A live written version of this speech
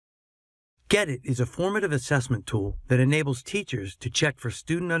Get It is a formative assessment tool that enables teachers to check for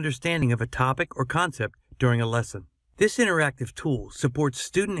student understanding of a topic or concept during a lesson. This interactive tool supports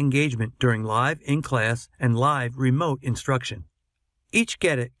student engagement during live in-class and live remote instruction. Each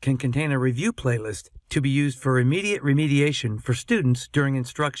Get It can contain a review playlist to be used for immediate remediation for students during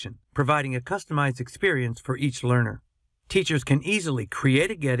instruction, providing a customized experience for each learner. Teachers can easily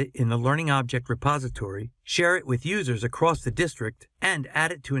create a Get It in the Learning Object repository, share it with users across the district, and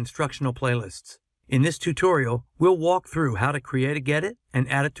add it to instructional playlists. In this tutorial, we'll walk through how to create a Get It and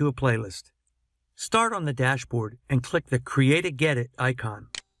add it to a playlist. Start on the dashboard and click the Create a Get It icon.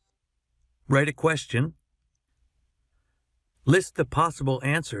 Write a question. List the possible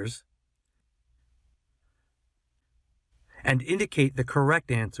answers, and indicate the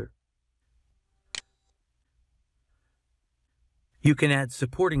correct answer. You can add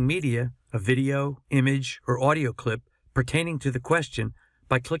supporting media, a video, image, or audio clip pertaining to the question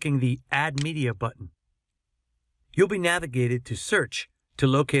by clicking the Add Media button. You'll be navigated to Search to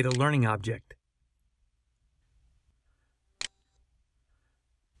locate a learning object.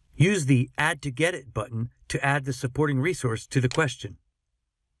 Use the Add to Get It button to add the supporting resource to the question.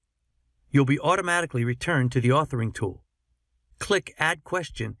 You'll be automatically returned to the authoring tool. Click Add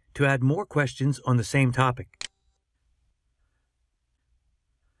Question to add more questions on the same topic.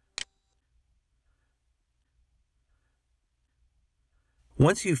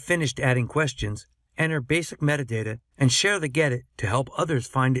 Once you've finished adding questions, enter basic metadata and share the Get It to help others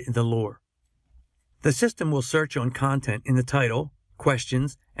find it in the lore. The system will search on content in the title,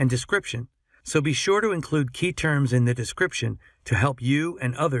 questions, and description, so be sure to include key terms in the description to help you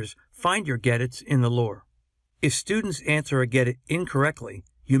and others find your Get It's in the lore. If students answer a Get It incorrectly,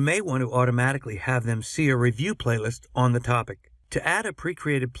 you may want to automatically have them see a review playlist on the topic. To add a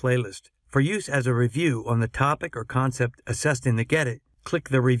pre-created playlist for use as a review on the topic or concept assessed in the Get It, click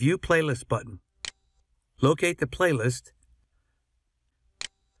the Review Playlist button. Locate the playlist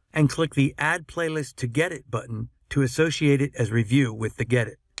and click the Add Playlist to Get It button to associate it as review with the Get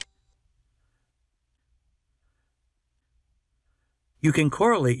It. You can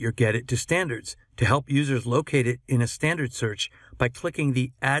correlate your Get It to standards to help users locate it in a standard search by clicking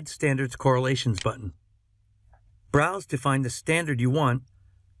the Add Standards Correlations button. Browse to find the standard you want,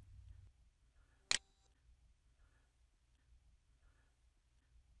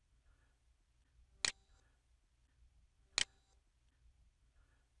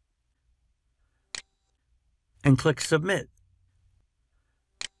 and click Submit.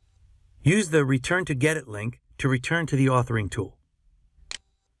 Use the Return to Get It link to return to the authoring tool.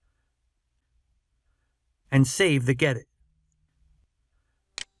 And save the Get It.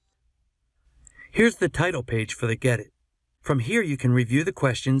 Here's the title page for the Get It. From here you can review the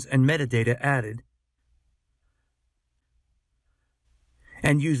questions and metadata added,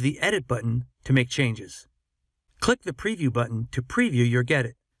 and use the Edit button to make changes. Click the Preview button to preview your Get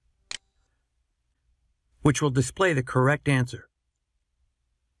It, which will display the correct answer.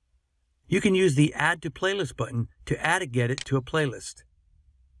 You can use the Add to Playlist button to add a Get It to a playlist.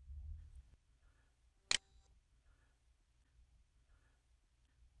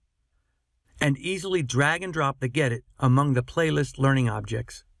 And easily drag and drop the Get It among the playlist learning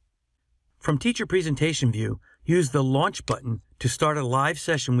objects. From Teacher Presentation View, use the Launch button to start a live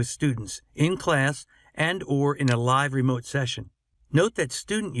session with students in class and/or in a live remote session. Note that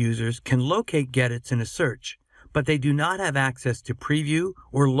student users can locate Get It's in a search, but they do not have access to preview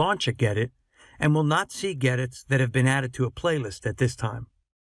or launch a Get It and will not see Get It's that have been added to a playlist at this time.